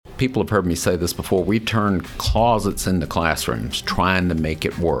people have heard me say this before, we turn closets into classrooms trying to make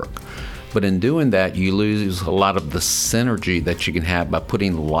it work. But in doing that, you lose a lot of the synergy that you can have by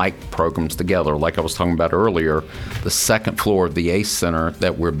putting like programs together. Like I was talking about earlier, the second floor of the ACE Center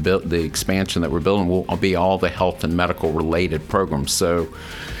that we're the expansion that we're building will be all the health and medical related programs. So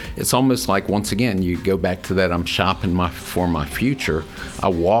it's almost like, once again, you go back to that I'm shopping for my future. I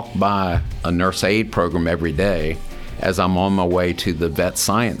walk by a nurse aide program every day as I'm on my way to the vet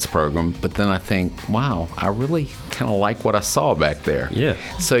science program, but then I think, wow, I really kind of like what I saw back there. Yeah.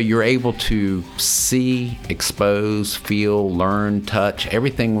 So you're able to see, expose, feel, learn, touch,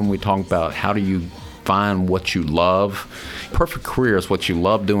 everything when we talk about how do you find what you love. Perfect career is what you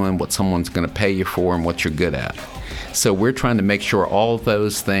love doing, what someone's going to pay you for, and what you're good at. So we're trying to make sure all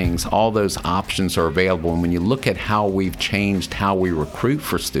those things, all those options are available. And when you look at how we've changed how we recruit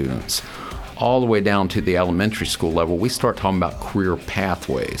for students, all the way down to the elementary school level, we start talking about career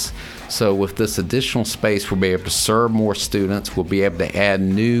pathways. So with this additional space, we'll be able to serve more students. We'll be able to add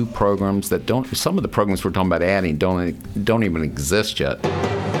new programs that some of the programs we're talking about adding don't even exist yet.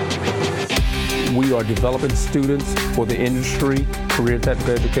 We are developing students for the industry, career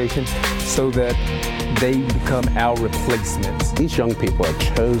technical education, so that they become our replacements. These young people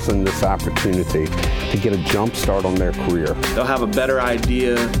have chosen this opportunity to get a jump start on their career. They'll have a better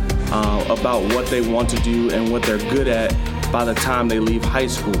idea about what they want to do and what they're good at by the time they leave high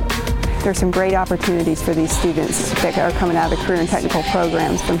school. There's some great opportunities for these students that are coming out of the career and technical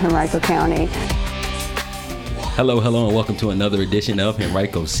programs from Henrico County. Hello, and welcome to another edition of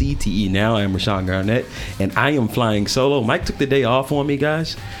Henrico CTE Now. I am Rashawn Garnett, and I am flying solo. Mike took the day off on me,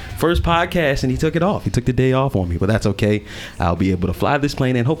 guys. First podcast, and he took it off. He took the day off on me, but that's okay. I'll be able to fly this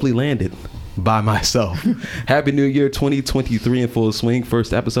plane and hopefully land it by myself. Happy New Year 2023 in full swing.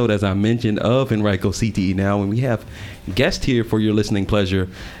 First episode, as I mentioned, of Henrico CTE Now, and we have guests here for your listening pleasure,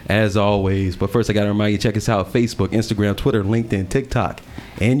 as always. But first, I got to remind you, check us out: Facebook, Instagram, Twitter, LinkedIn, TikTok,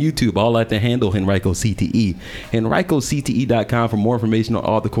 and YouTube, all at the handle Henrico CTE. HenricoCTE.com for more information on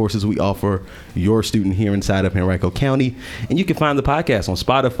all the courses we offer your student here inside of Henrico County. And you can find the podcast on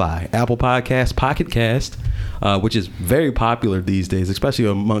Spotify, Apple Podcasts, Pocket Cast, which is very popular these days, especially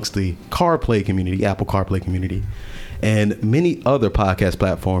amongst the CarPlay community, Apple CarPlay community, and many other podcast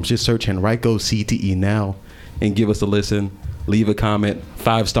platforms. Just search Henrico CTE Now and give us a listen. Leave a comment,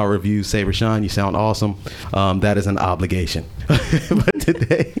 5-star review, say, Rashawn, you sound awesome. That is an obligation. But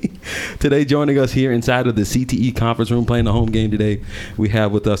today joining us here inside of the CTE conference room, playing the home game today, we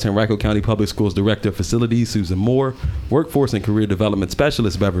have with us Henrico County Public Schools Director of Facilities, Susan Moore, Workforce and Career Development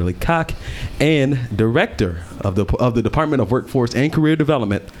Specialist, Beverly Koch, and Director of the Department of Workforce and Career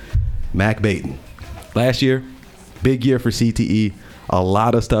Development, Mac Baton. Last year, big year for CTE. A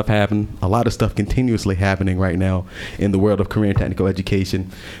lot of stuff happened, a lot of stuff continuously happening right now in the world of career and technical education.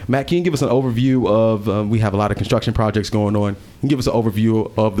 Matt, can you give us an overview of, we have a lot of construction projects going on. Can you give us an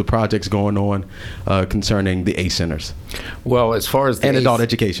overview of the projects going on concerning the ACE centers? Well, as far as the adult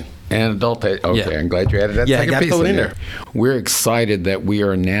education. And adult okay, yeah. I'm glad you added that second piece in there. We're excited that we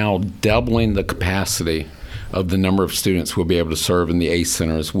are now doubling the capacity of the number of students we'll be able to serve in the ACE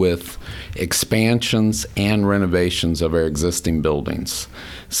centers with expansions and renovations of our existing buildings.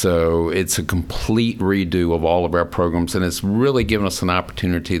 So it's a complete redo of all of our programs, and it's really given us an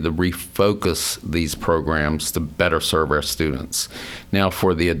opportunity to refocus these programs to better serve our students. Now,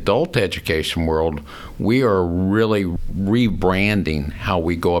 for the adult education world, we are really rebranding how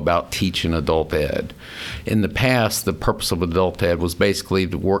we go about teaching adult ed. In the past, the purpose of adult ed was basically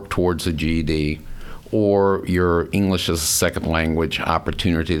to work towards a GED or your English as a second language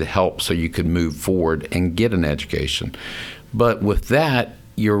opportunity to help so you could move forward and get an education. But with that,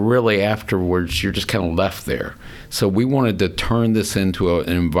 you're really afterwards, you're just kind of left there. So we wanted to turn this into an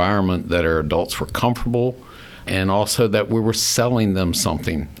environment that our adults were comfortable and also that we were selling them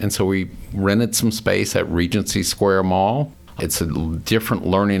something. And so we rented some space at Regency Square Mall. It's a different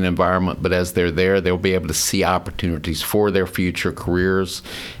learning environment, but as they're there, they'll be able to see opportunities for their future careers,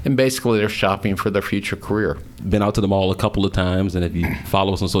 and basically they're shopping for their future career. Been out to the mall a couple of times, and if you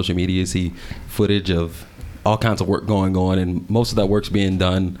follow us on social media, you see footage of all kinds of work going on, and most of that work's being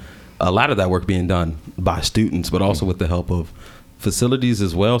done, a lot of that work being done by students, but also with the help of facilities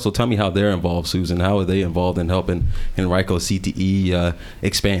as well. So tell me how they're involved, Susan. How are they involved in helping Henrico CTE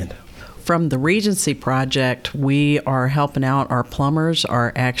expand? From the Regency project, we are helping out. Our plumbers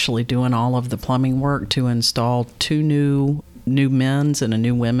are actually doing all of the plumbing work to install 2 new men's and a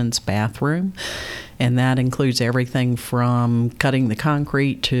new women's bathroom. and that includes everything from cutting the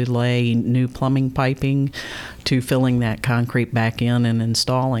concrete to lay new plumbing piping to filling that concrete back in and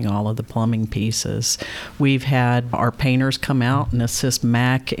installing all of the plumbing pieces. We've had our painters come out and assist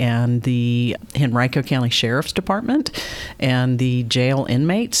MAC and the Henrico County Sheriff's Department and the jail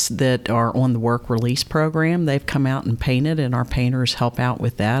inmates that are on the work release program. They've come out and painted, and our painters help out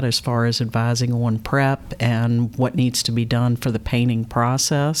with that as far as advising on prep and what needs to be done for the painting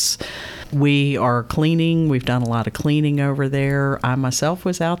process. We are cleaning. We've done a lot of cleaning over there. I myself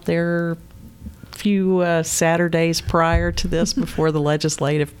was out there few Saturdays prior to this before the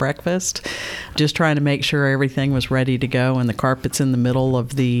legislative breakfast, just trying to make sure everything was ready to go and the carpets in the middle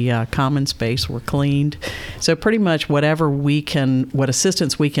of the common space were cleaned. So pretty much what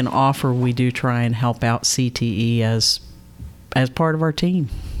assistance we can offer, we do try and help out CTE as part of our team.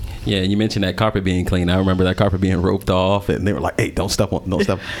 Yeah, you mentioned that carpet being clean. I remember that carpet being roped off, and they were like, "Hey, don't step on, don't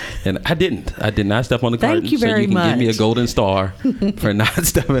step." And I didn't. I did not step on the carpet. Thank you very much. So you can give me a golden star for not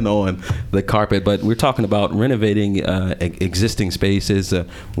stepping on the carpet. But we're talking about renovating existing spaces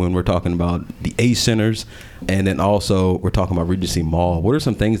when we're talking about the ACE centers, and then also we're talking about Regency Mall. What are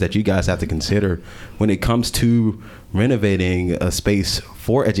some things that you guys have to consider when it comes to renovating a space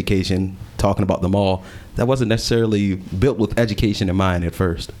for education, talking about the mall, that wasn't necessarily built with education in mind at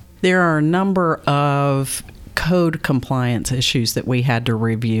first? There are a number of code compliance issues that we had to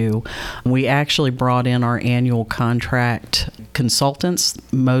review. We actually brought in our annual contract consultants,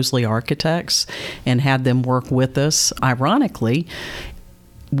 Mosley Architects, and had them work with us. Ironically,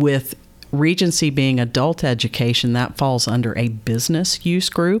 with Regency being adult education, that falls under a business use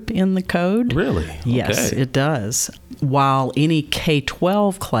group in the code. Really? Yes, okay. It does. While any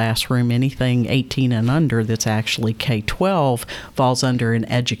K-12 classroom, anything 18 and under that's actually K-12, falls under an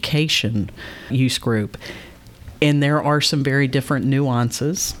education use group. And there are some very different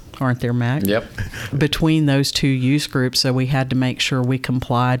nuances, aren't there, Mac? Yep. Between those two use groups. So we had to make sure we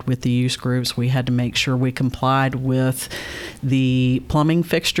complied with the use groups. We had to make sure we complied with the plumbing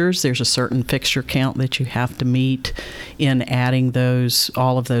fixtures. There's a certain fixture count that you have to meet in adding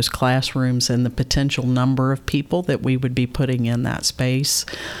all of those classrooms and the potential number of people that we would be putting in that space.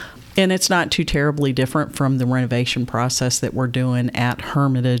 And it's not too terribly different from the renovation process that we're doing at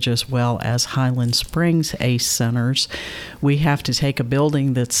Hermitage as well as Highland Springs ACE centers. We have to take a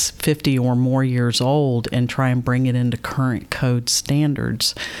building that's 50 or more years old and try and bring it into current code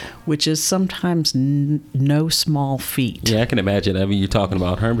standards, which is sometimes no small feat. Yeah, I can imagine. I mean, you're talking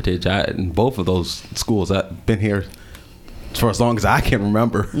about Hermitage. In both of those schools, I've been here for as long as I can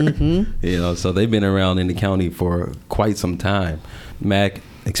remember. Mm-hmm. So they've been around in the county for quite some time. Mac,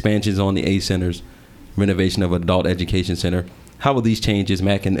 expansions on the ACE centers, renovation of adult education center. How will these changes,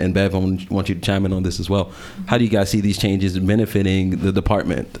 Mac and Bev, I want you to chime in on this as well. How do you guys see these changes benefiting the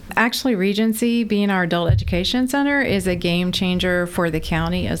department? Actually, Regency, being our adult education center, is a game changer for the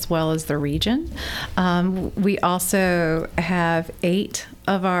county as well as the region. We also have 8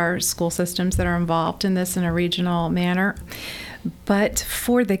 of our school systems that are involved in this in a regional manner. But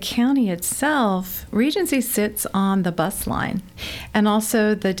for the county itself, Regency sits on the bus line. And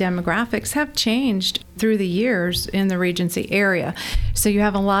also the demographics have changed through the years in the Regency area. So you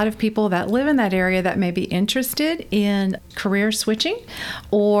have a lot of people that live in that area that may be interested in career switching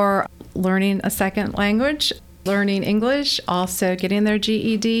or learning a second language, learning English, also getting their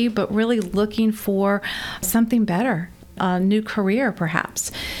GED, but really looking for something better. A new career,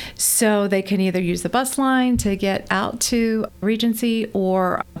 perhaps. So they can either use the bus line to get out to Regency,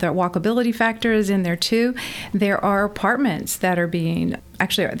 or their walkability factor is in there too. There are apartments that are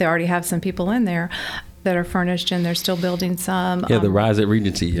actually, they already have some people in there that are furnished, and they're still building some. Yeah, the Rise at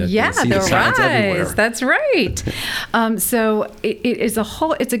Regency. The Rise. Everywhere. That's right. So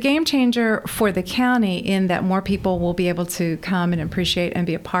it's a game changer for the county in that more people will be able to come and appreciate and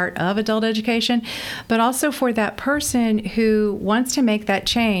be a part of adult education, but also for that person who wants to make that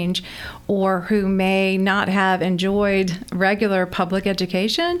change or who may not have enjoyed regular public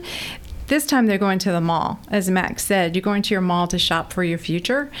education. This time they're going to the mall. As Max said, you're going to your mall to shop for your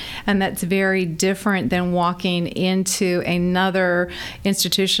future, and that's very different than walking into another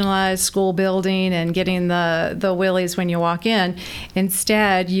institutionalized school building and getting the willies when you walk in.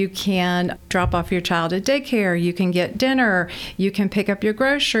 Instead, you can drop off your child at daycare, you can get dinner, you can pick up your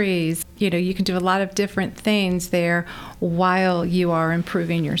groceries. You can do a lot of different things there while you are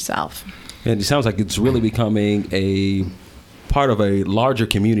improving yourself. And it sounds like it's really becoming a part of a larger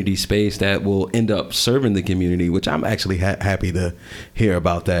community space that will end up serving the community, which I'm actually happy to hear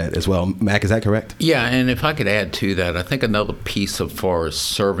about that as well. Mac, is that correct? Yeah, and if I could add to that, I think another piece as far as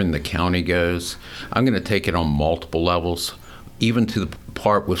serving the county goes, I'm going to take it on multiple levels, even to the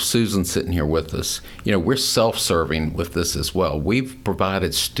part with Susan sitting here with us, we're self-serving with this as well. We've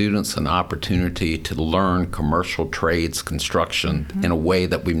provided students an opportunity to learn commercial trades construction in a way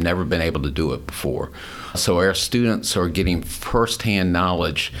that we've never been able to do it before. So our students are getting firsthand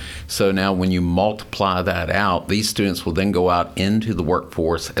knowledge. So now when you multiply that out, these students will then go out into the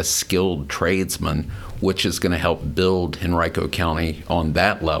workforce as skilled tradesmen, which is going to help build Henrico County on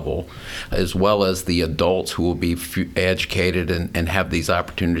that level, as well as the adults who will be educated and have these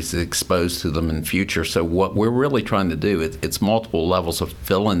opportunities exposed to them in the future. So what we're really trying to do, it's multiple levels of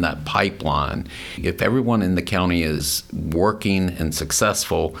filling that pipeline. If everyone in the county is working and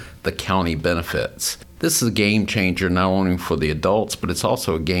successful, the county benefits. This is a game changer not only for the adults, but it's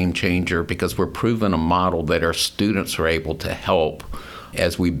also a game changer because we're proving a model that our students are able to help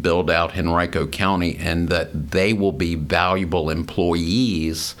as we build out Henrico County, and that they will be valuable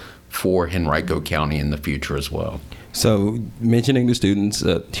employees for Henrico County in the future as well. So mentioning the students,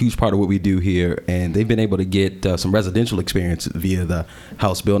 a huge part of what we do here, and they've been able to get some residential experience via the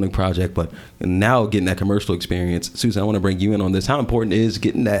house building project, but now getting that commercial experience. Susan, I want to bring you in on this. How important is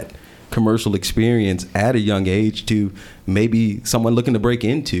getting that commercial experience at a young age to maybe someone looking to break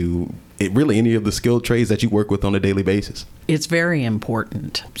into really any of the skilled trades that you work with on a daily basis? It's very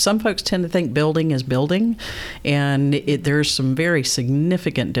important. Some folks tend to think building is building, and there's some very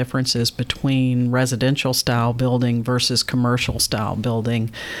significant differences between residential style building versus commercial style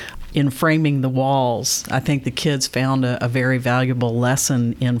building. In framing the walls, I think the kids found a very valuable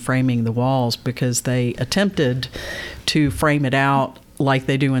lesson in framing the walls because they attempted to frame it out like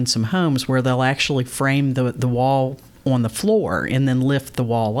they do in some homes where they'll actually frame the wall on the floor and then lift the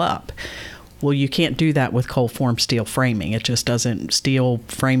wall up. Well, you can't do that with cold form steel framing. It just doesn't. Steel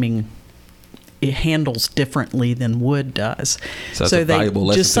framing, it handles differently than wood does. So that's a valuable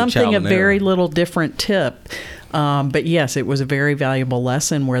lesson. Just something, a very little different tip. But yes, it was a very valuable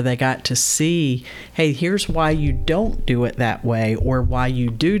lesson where they got to see, hey, here's why you don't do it that way, or why you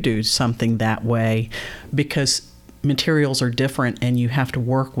do something that way, because materials are different and you have to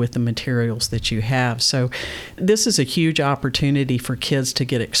work with the materials that you have. So this is a huge opportunity for kids to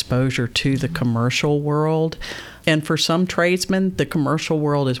get exposure to the commercial world. And for some tradesmen, the commercial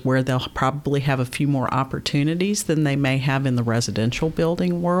world is where they'll probably have a few more opportunities than they may have in the residential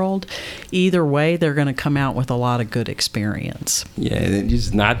building world. Either way, they're going to come out with a lot of good experience. Yeah, and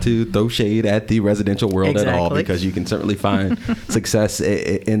just not to throw shade at the residential world at all, because you can certainly find success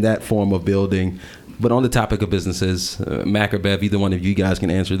in that form of building. But on the topic of businesses, Mac or Bev, either one of you guys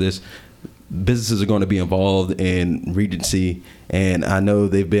can answer this. Businesses are going to be involved in Regency, and I know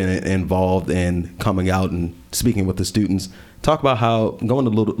they've been involved in coming out and speaking with the students. Talk about how, going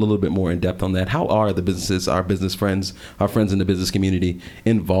a little bit more in depth on that, how are the businesses, our business friends, our friends in the business community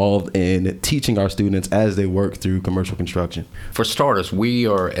involved in teaching our students as they work through commercial construction? For starters, we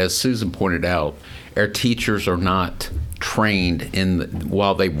are, as Susan pointed out, our teachers are not trained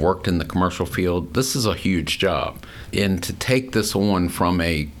while they've worked in the commercial field. This is a huge job. And to take this on from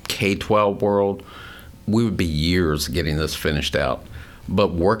a K-12 world, we would be years getting this finished out.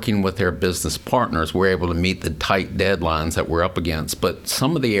 But working with their business partners, we're able to meet the tight deadlines that we're up against. But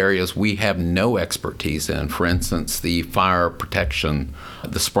some of the areas we have no expertise in, for instance, the fire protection,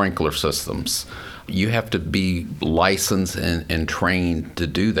 the sprinkler systems, you have to be licensed and trained to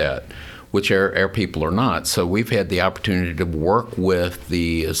do that, which our people are not. So we've had the opportunity to work with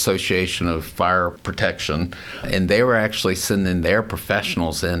the Association of Fire Protection, and they were actually sending their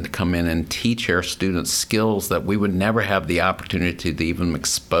professionals in to come in and teach our students skills that we would never have the opportunity to even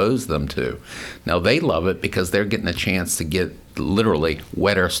expose them to. Now, they love it because they're getting a chance to get literally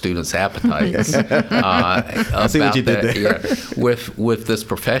whet our students' appetites. I see what you did there. Yeah, with this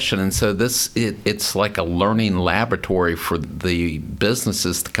profession. And so it's like a learning laboratory for the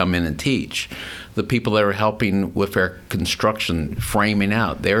businesses to come in and teach. The people that are helping with our construction framing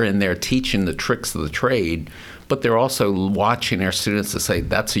out, they're in there teaching the tricks of the trade, but they're also watching our students to say,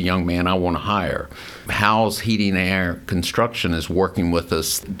 that's a young man I want to hire. How's Heating and Air Construction is working with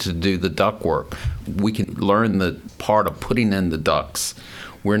us to do the duct work. We can learn the part of putting in the ducts.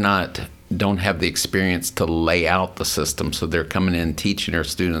 Don't have the experience to lay out the system, so they're coming in teaching our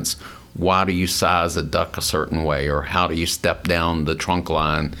students, why do you size a duct a certain way, or how do you step down the trunk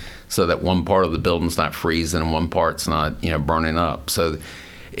line so that one part of the building's not freezing and one part's not burning up. So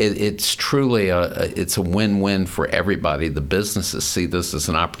it's truly it's a win-win for everybody. The businesses see this as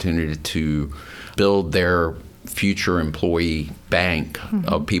an opportunity to build their future employee bank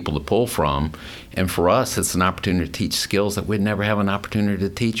of people to pull from. And for us, it's an opportunity to teach skills that we'd never have an opportunity to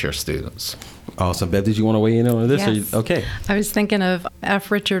teach our students. Awesome. Bev, did you want to weigh in on this? Yes. Okay. I was thinking of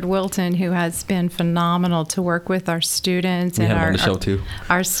F. Richard Wilton, who has been phenomenal to work with our students we and had him on the show too.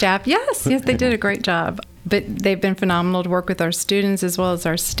 Our staff. Yes, they did a great job. But they've been phenomenal to work with our students as well as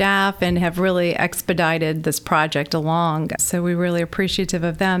our staff and have really expedited this project along. So we're really appreciative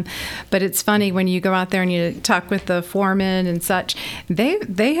of them. But it's funny when you go out there and you talk with the foreman and such,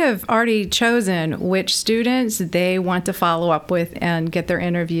 they have already chosen which students they want to follow up with and get their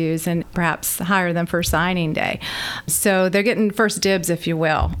interviews and perhaps hire them for signing day. So they're getting first dibs, if you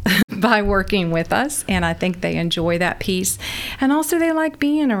will, by working with us. And I think they enjoy that piece. And also they like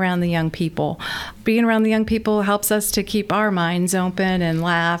being around the young people. Being around the young people helps us to keep our minds open and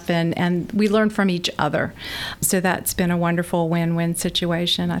laugh, and we learn from each other. So that's been a wonderful win-win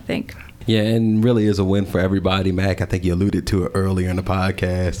situation, I think. Yeah, and really is a win for everybody, Mac. I think you alluded to it earlier in the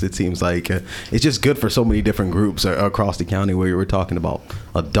podcast. It seems like it's just good for so many different groups across the county, where we're talking about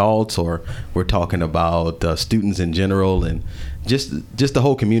adults or we're talking about students in general, and just the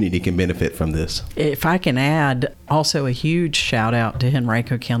whole community can benefit from this. If I can add, also a huge shout out to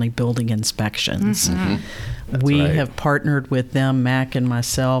Henrico County Building Inspections. Mm-hmm. We have partnered with them, Mac and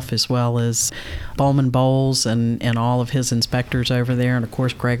myself, as well as Bowman Bowles and all of his inspectors over there, and of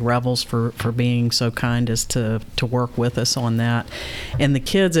course Greg Revels for being so kind as to work with us on that. And the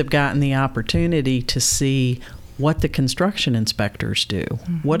kids have gotten the opportunity to see what the construction inspectors do.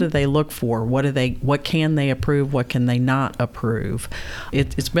 Mm-hmm. What do they look for? What can they approve? What can they not approve?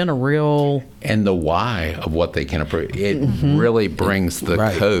 It's been a real... And the why of what they can approve. It really brings the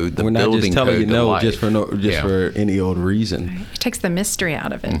code, the We're not building just telling code you no to life. just for any old reason. It takes the mystery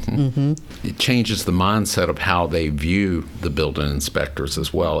out of it. It changes the mindset of how they view the building inspectors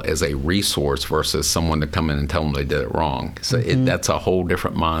as well, as a resource versus someone to come in and tell them they did it wrong. So that's a whole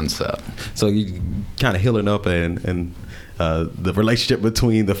different mindset. So you kind of healing up and the relationship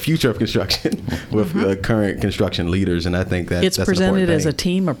between the future of construction with current construction leaders, and I think that's presented an as a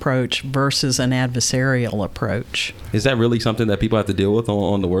team approach versus an adversarial approach. Is that really something that people have to deal with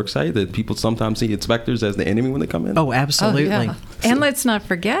on the work site, that people sometimes see inspectors as the enemy when they come in? Oh, absolutely. Oh, yeah. And let's not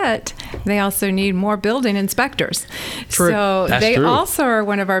forget, they also need more building inspectors. True. So That's they true. also are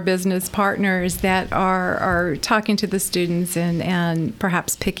one of our business partners that are talking to the students and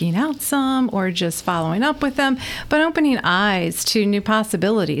perhaps picking out some or just following up with them, but opening eyes to new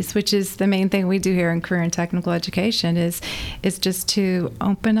possibilities, which is the main thing we do here in career and technical education is just to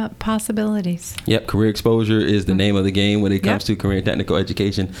open up possibilities. Yep, career exposure is the name of the game when it comes to career and technical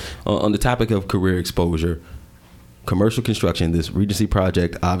education. On the topic of career exposure, commercial construction, this Regency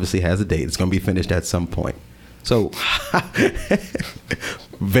project obviously has a date. It's going to be finished at some point. So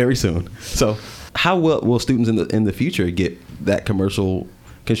very soon. So how will students in the future get that commercial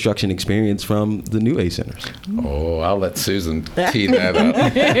construction experience from the new ACE centers? Oh, I'll let Susan tee that up.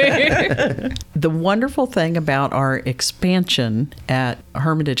 The wonderful thing about our expansion at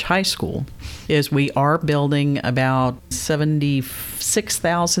Hermitage High School is we are building about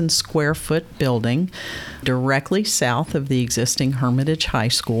 76,000 square foot building directly south of the existing Hermitage High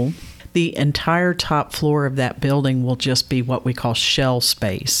School. The entire top floor of that building will just be what we call shell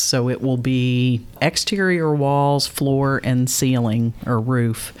space. So it will be exterior walls, floor, and ceiling or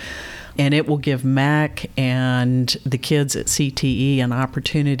roof. And it will give Mac and the kids at CTE an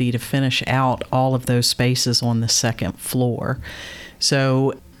opportunity to finish out all of those spaces on the second floor.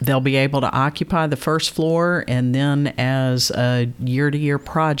 So they'll be able to occupy the first floor, and then as a year-to-year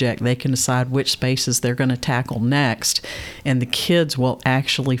project, they can decide which spaces they're going to tackle next, and the kids will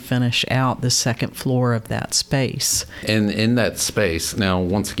actually finish out the second floor of that space. And in that space, now,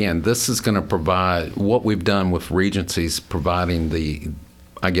 once again, this is going to provide what we've done with Regency's providing the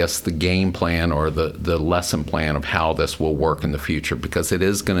game plan or the lesson plan of how this will work in the future, because it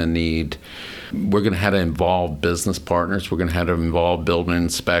is going to need, we're going to have to involve business partners, we're going to have to involve building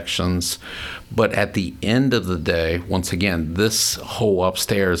inspections. But at the end of the day, once again, this whole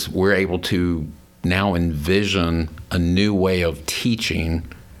upstairs, we're able to now envision a new way of teaching.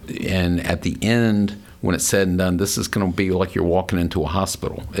 And at the end, when it's said and done, this is going to be like you're walking into a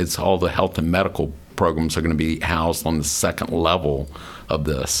hospital. It's all the health and medical programs are going to be housed on the second level of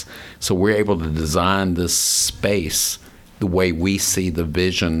this. So we're able to design this space the way we see the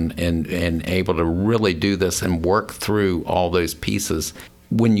vision and able to really do this and work through all those pieces.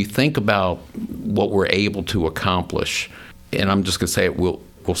 When you think about what we're able to accomplish, and I'm just going to say it, we'll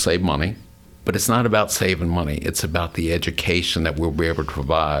save money, but it's not about saving money. It's about the education that we'll be able to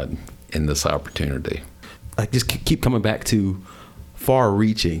provide in this opportunity. I just keep coming back to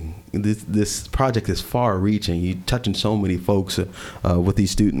far-reaching. This project is far-reaching. You're touching so many folks with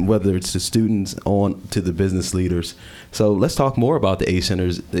these students, whether it's the students on to the business leaders. So let's talk more about the ACE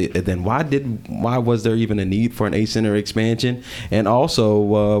Centers. Then why was there even a need for an ACE Center expansion? And also,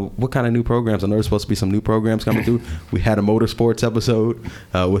 what kind of new programs? I know there's supposed to be some new programs coming through. We had a motorsports episode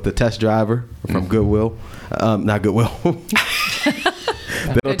with the test driver from Goodwill. Not Goodwill.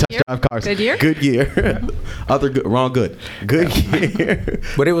 They don't test drive cars. Goodyear? Goodyear. Wrong good. Goodyear.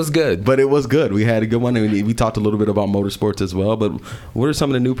 But it was good. We had a good one. And we talked a little bit about motorsports as well. But what are some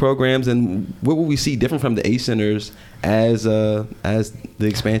of the new programs, and what will we see different from the ACE Centers as the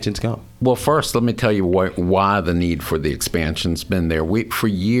expansions come? Well, first, let me tell you why the need for the expansion's been there. For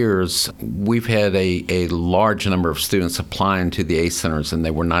years, we've had a large number of students applying to the ACE Centers, and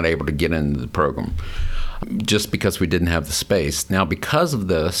they were not able to get into the program, just because we didn't have the space. Now, because of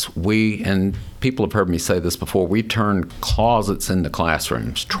this, and people have heard me say this before, we turned closets into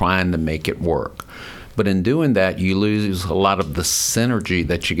classrooms trying to make it work. But in doing that, you lose a lot of the synergy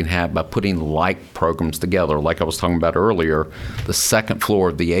that you can have by putting like programs together. Like I was talking about earlier, the second floor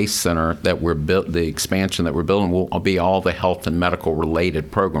of the ACE Center that the expansion that we're building will be all the health and medical related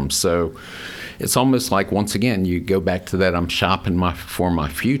programs. So it's almost like, once again, you go back to that I'm shopping for my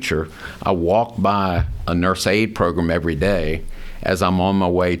future. I walk by a nurse aid program every day as I'm on my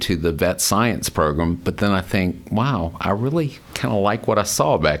way to the vet science program, but then I think, wow, I really kind of like what I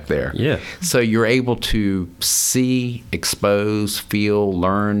saw back there. Yeah. So you're able to see, expose, feel,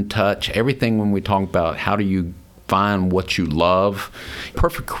 learn, touch, everything when we talk about how do you find what you love.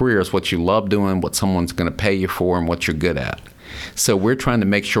 Perfect career is what you love doing, what someone's going to pay you for, and what you're good at. So we're trying to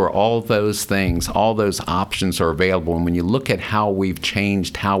make sure all those things, all those options are available. And when you look at how we've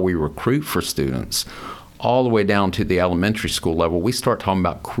changed how we recruit for students, all the way down to the elementary school level, we start talking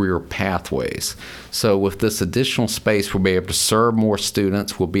about career pathways. So with this additional space, we'll be able to serve more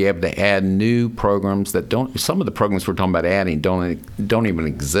students. We'll be able to add new programs that some of the programs we're talking about adding don't even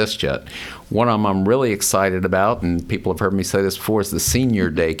exist yet. One of them I'm really excited about, and people have heard me say this before, is the senior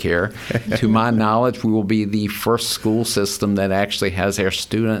daycare. To my knowledge, we will be the first school system that actually has our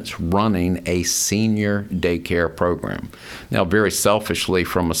students running a senior daycare program. Now, very selfishly,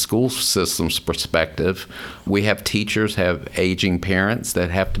 from a school system's perspective, we have teachers, have aging parents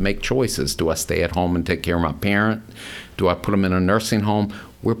that have to make choices. Do I stay at home and take care of my parent? Do I put them in a nursing home?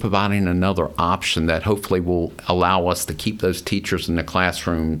 We're providing another option that hopefully will allow us to keep those teachers in the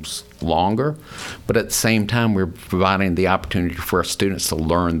classrooms longer, but at the same time, we're providing the opportunity for our students to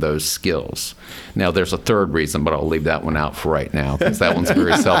learn those skills. Now, there's a third reason, but I'll leave that one out for right now, because that one's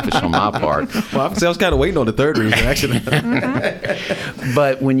very selfish on my part. Well, I was kind of waiting on the third reason, actually.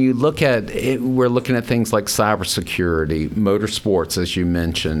 But when you look at it, we're looking at things like cybersecurity, motorsports, as you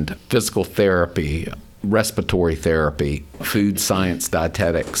mentioned, physical therapy, respiratory therapy, food science,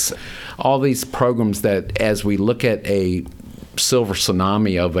 dietetics, all these programs that, as we look at a silver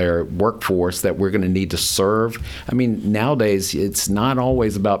tsunami of our workforce that we're going to need to serve. I mean, nowadays, it's not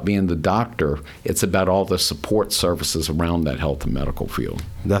always about being the doctor. It's about all the support services around that health and medical field.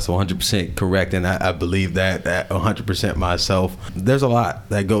 That's 100% correct, and I believe that 100% myself. There's a lot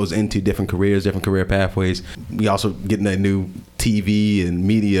that goes into different careers, different career pathways. We also getting a new TV and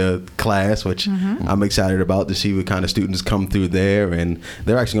media class, which I'm excited about to see what kind of students come through there, and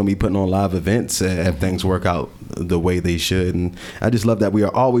they're actually going to be putting on live events if things work out the way they should. And I just love that we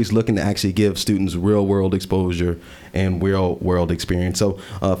are always looking to actually give students real world exposure and real world experience. So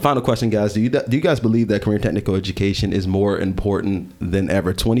final question, guys, do you guys believe that career technical education is more important than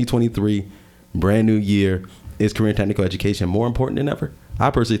ever? 2023, brand new year, is career technical education more important than ever? I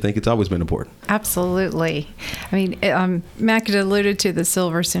personally think it's always been important. Absolutely. I mean, Mac had alluded to the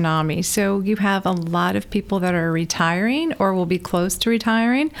silver tsunami. So you have a lot of people that are retiring or will be close to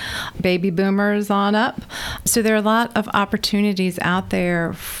retiring. Baby boomers on up. So there are a lot of opportunities out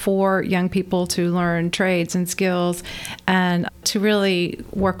there for young people to learn trades and skills and to really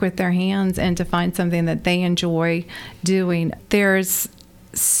work with their hands and to find something that they enjoy doing. There's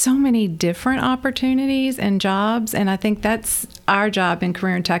so many different opportunities and jobs, and I think that's our job in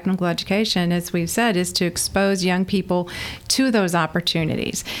career and technical education, as we've said, is to expose young people to those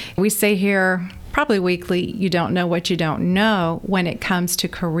opportunities. We say here probably weekly, you don't know what you don't know when it comes to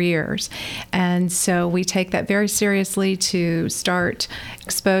careers. And so we take that very seriously to start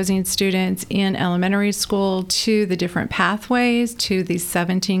exposing students in elementary school to the different pathways, to these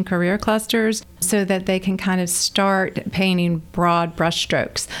 17 career clusters, so that they can kind of start painting broad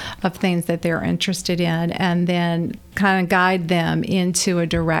brushstrokes of things that they're interested in, and then kind of guide them into a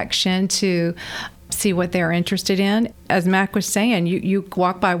direction to see what they're interested in. As Mac was saying, you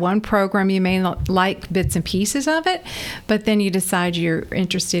walk by one program, you may not like bits and pieces of it, but then you decide you're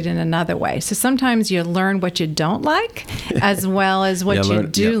interested in another way. So sometimes you learn what you don't like as well as what you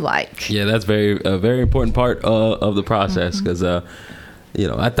do like. Yeah, that's a very important part of the process, because I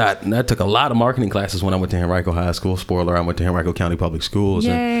took a lot of marketing classes when I went to Henrico High School. Spoiler, I went to Henrico County Public Schools.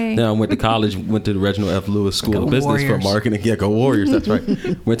 Yay. And then I went to college, went to the Reginald F. Lewis School of Business for marketing. Yeah, go Warriors, that's right.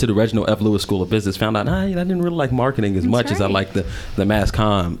 Went to the Reginald F. Lewis School of Business, found out I didn't really like marketing as much as I liked the mass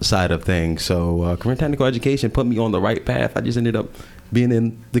comm side of things. So career technical education put me on the right path. I just ended up being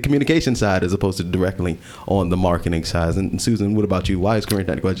in the communication side as opposed to directly on the marketing side. And Susan, what about you? Why is career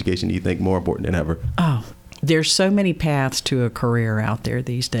technical education, do you think, more important than ever? Oh, there's so many paths to a career out there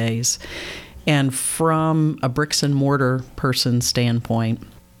these days. And from a bricks and mortar person's standpoint,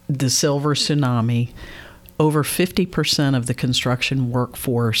 the silver tsunami, over 50% of the construction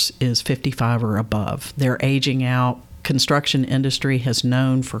workforce is 55 or above. They're aging out. Construction industry has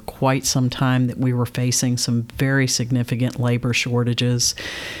known for quite some time that we were facing some very significant labor shortages.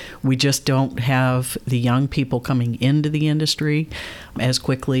 We just don't have the young people coming into the industry as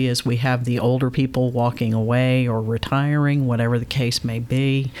quickly as we have the older people walking away or retiring, whatever the case may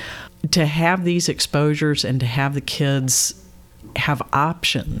be. To have these exposures and to have the kids have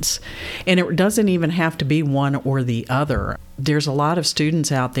options, and it doesn't even have to be one or the other. There's a lot of students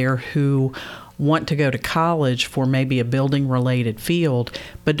out there who want to go to college for maybe a building-related field,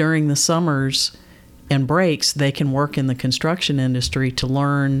 but during the summers and breaks, they can work in the construction industry to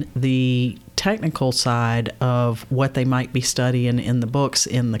learn the technical side of what they might be studying in the books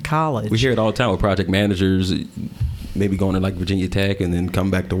in the college. We hear it all the time with project managers maybe going to like Virginia Tech and then come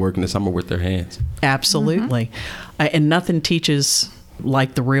back to work in the summer with their hands. Absolutely. And nothing teaches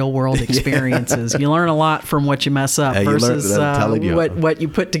like the real world experiences. You learn a lot from what you mess up versus what you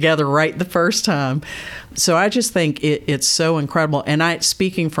put together right the first time. So I just think it's so incredible. And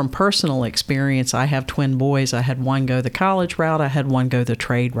speaking from personal experience, I have twin boys. I had one go the college route. I had one go the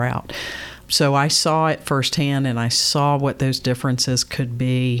trade route. So I saw it firsthand, and I saw what those differences could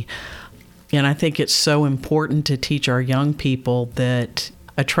be. And I think it's so important to teach our young people that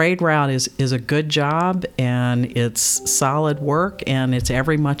a trade route is a good job, and it's solid work, and it's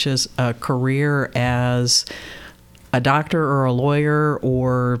every much as a career as a doctor or a lawyer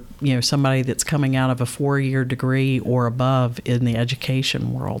or somebody that's coming out of a 4-year degree or above in the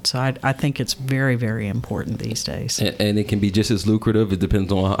education world. So I think it's very, very important these days. And it can be just as lucrative. It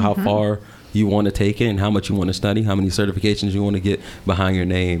depends on how far you want to take it and how much you want to study, how many certifications you want to get behind your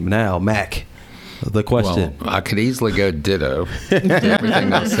name. Now, Mac, the question. Well, I could easily go ditto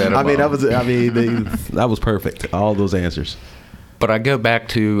everything I said about. That was perfect. All those answers. But I go back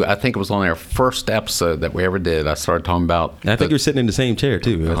to, I think it was on our first episode that we ever did. I started talking about. I think you're sitting in the same chair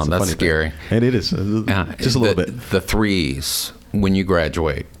too. That's scary. And it is just a little bit. The 3's when you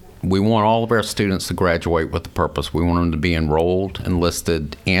graduate. We want all of our students to graduate with a purpose. We want them to be enrolled,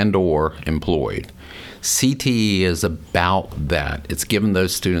 enlisted, and/or employed. CTE is about that. It's giving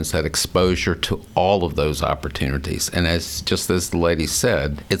those students that exposure to all of those opportunities. And as the lady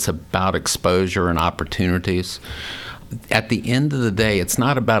said, it's about exposure and opportunities. At the end of the day, it's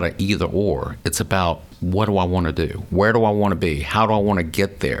not about an either or. It's about, what do I want to do? Where do I want to be? How do I want to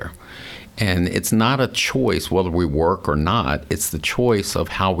get there? And it's not a choice whether we work or not. It's the choice of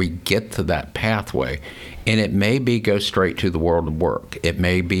how we get to that pathway. And it may be go straight to the world of work. It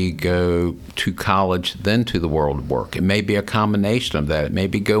may be go to college, then to the world of work. It may be a combination of that. It may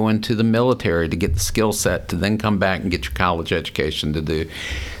be go into the military to get the skill set to then come back and get your college education to do.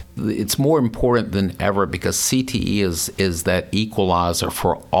 It's more important than ever because CTE is that equalizer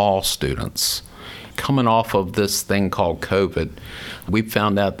for all students. Coming off of this thing called COVID, we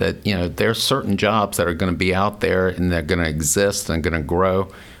found out that there's certain jobs that are going to be out there and they're going to exist and going to grow.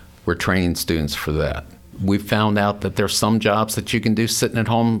 We're training students for that. We found out that there's some jobs that you can do sitting at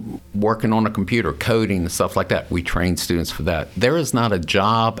home working on a computer, coding and stuff like that. We train students for that. There is not a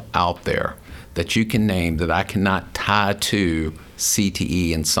job out there that you can name that I cannot tie to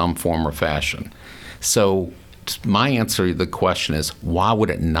CTE in some form or fashion. So my answer to the question is, why would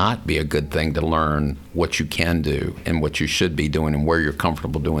it not be a good thing to learn what you can do and what you should be doing and where you're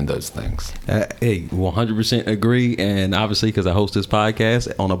comfortable doing those things? Hey, 100% agree. And obviously, because I host this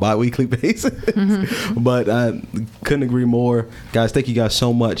podcast on a bi-weekly basis, but I couldn't agree more. Guys, thank you guys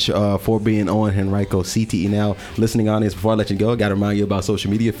so much for being on Henrico CTE Now. Listening audience, before I let you go, I got to remind you about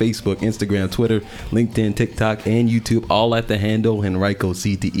social media: Facebook, Instagram, Twitter, LinkedIn, TikTok, and YouTube, all at the handle Henrico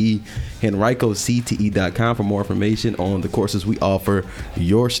CTE. HenricoCTE.com for more information on the courses we offer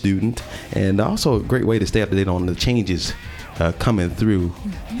your student, and also a great way to stay up to date on the changes coming through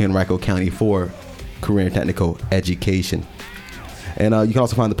Henrico County for career and technical education. And you can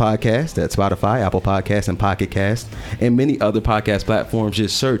also find the podcast at Spotify, Apple Podcasts, and Pocket Cast, and many other podcast platforms.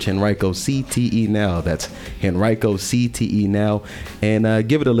 Just search Henrico CTE Now. That's Henrico CTE Now. And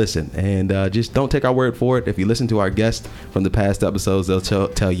give it a listen. And just don't take our word for it. If you listen to our guests from the past episodes, they'll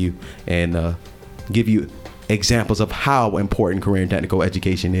tell you and give you examples of how important career and technical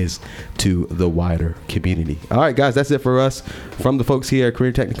education is to the wider community. All right, guys, that's it for us from the folks here at Career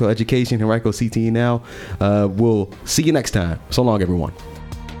and Technical Education, Henrico CTE Now. We'll see you next time. So long, everyone.